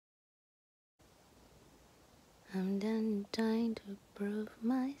I'm done trying to prove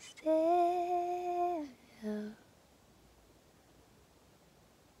myself.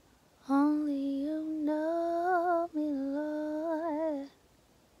 Only you know me, Lord.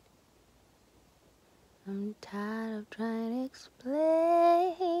 I'm tired of trying to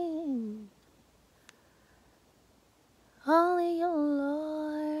explain. Only you,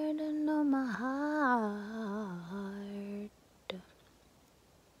 Lord, know my heart.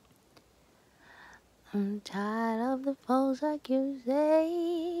 I'm tired of the false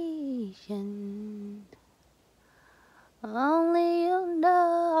accusations. Only you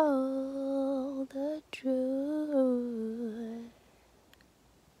know the truth.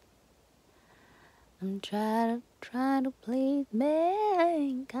 I'm trying to please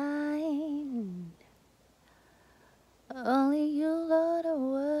mankind. Only you, Lord, are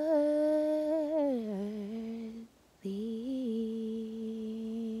worthy.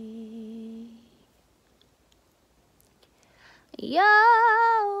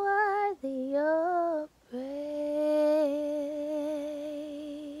 You're worthy of praise.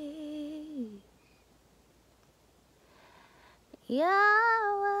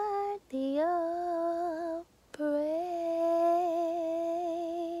 You're worthy of praise.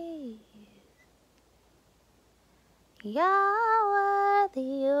 You're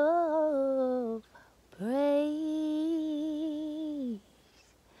worthy of praise.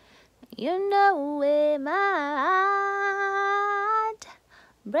 You know where my heart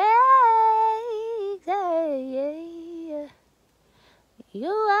breaks. You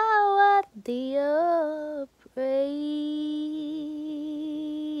are worthy of praise.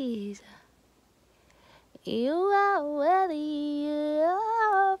 You are worthy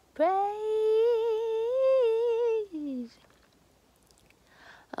of praise.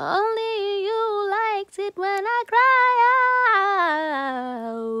 Only you likes it when I cry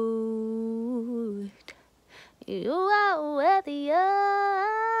out. You are worthy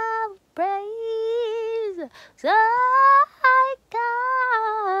of praise. So I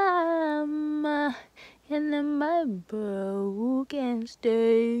come in my broken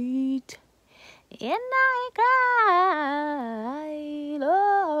state, and I cry,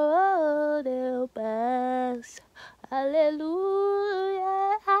 Lord, help us.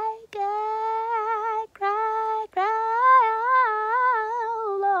 Hallelujah. I cry,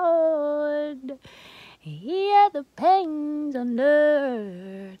 Lord. Hear the pains on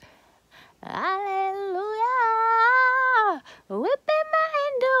earth. Hallelujah. Whipping my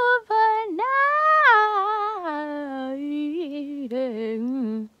endure for night.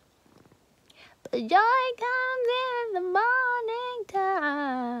 But joy comes in the morning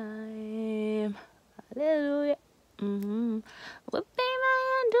time. Hallelujah. Whipping my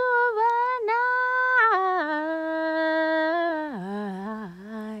endure for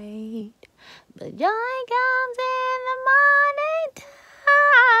night. But joy comes in the morning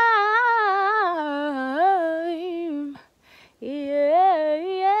time.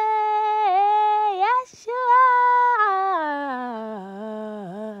 Yeah, Yeshua.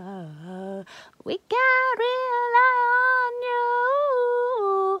 We can rely on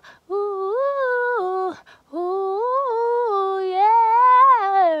you.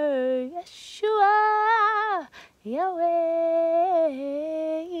 Yeah, Yeshua. Yahweh.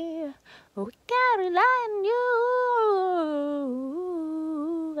 We can rely on you.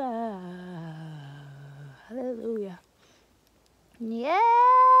 Hallelujah. Yeah,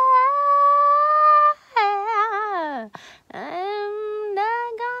 I'm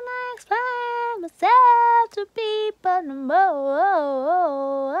not gonna explain myself to people no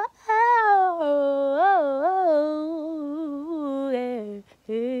more.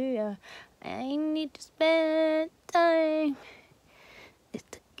 Yeah. I need to spend time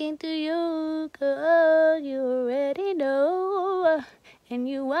talking to you, 'cause you already know, and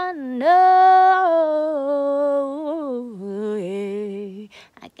you wanna know.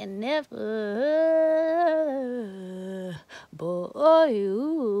 I can never bore you,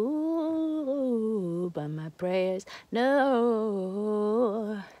 but my prayers,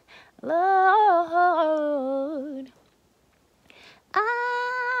 no, Lord,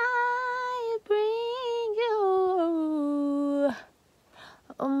 I bring you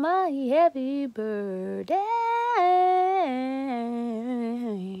my heavy burdens.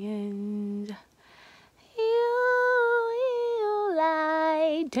 You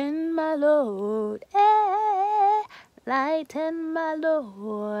lighten my load, lighten my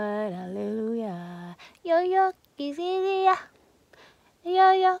load, hallelujah. Your yoke is easier,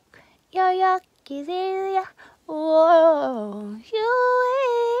 your yoke is easier. Whoa, you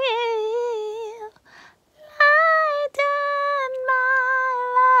will lighten my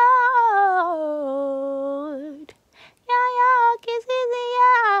load.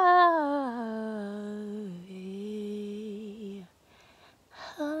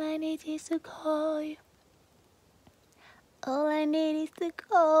 to call you. All I need is to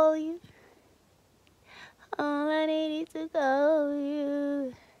call you. All I need is to call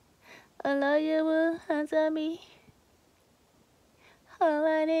you. I love you will answer me. All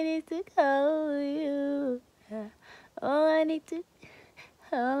I need is to call you. All I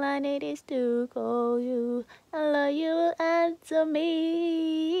need is to call you. I love you will answer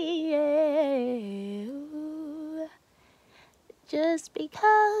me. Yeah. Just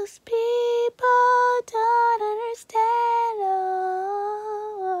because people don't understand,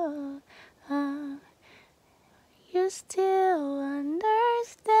 you still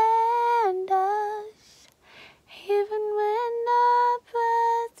understand us, even when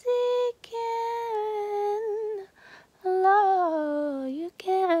nobody can. Lord, you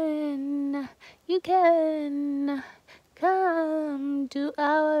can come to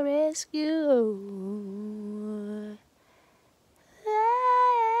our rescue.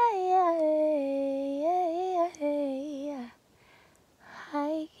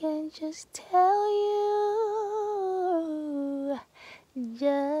 I can just tell you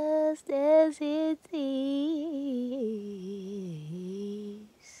just as it is.